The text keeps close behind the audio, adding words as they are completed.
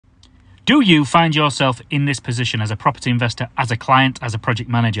Do you find yourself in this position as a property investor, as a client, as a project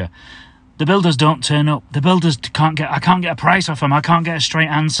manager? The builders don't turn up. The builders I can't get a price off them. I can't get a straight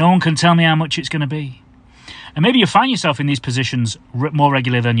answer. No one can tell me how much it's going to be. And maybe you find yourself in these positions more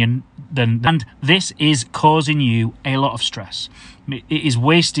regularly and this is causing you a lot of stress. It is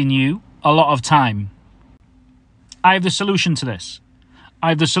wasting you a lot of time. I have the solution to this. I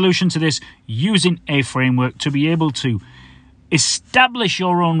have the solution to this using a framework to be able to establish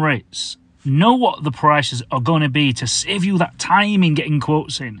your own rates. Know what the prices are going to be to save you that time in getting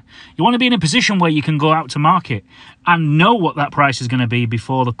quotes in. You want to be in a position where you can go out to market and know what that price is going to be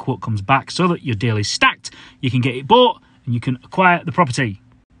before the quote comes back so that your deal is stacked, you can get it bought and you can acquire the property.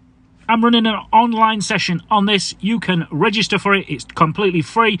 I'm running an online session on this. You can register for it. It's completely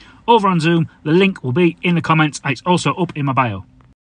free over on Zoom. The link will be in the comments. It's also up in my bio.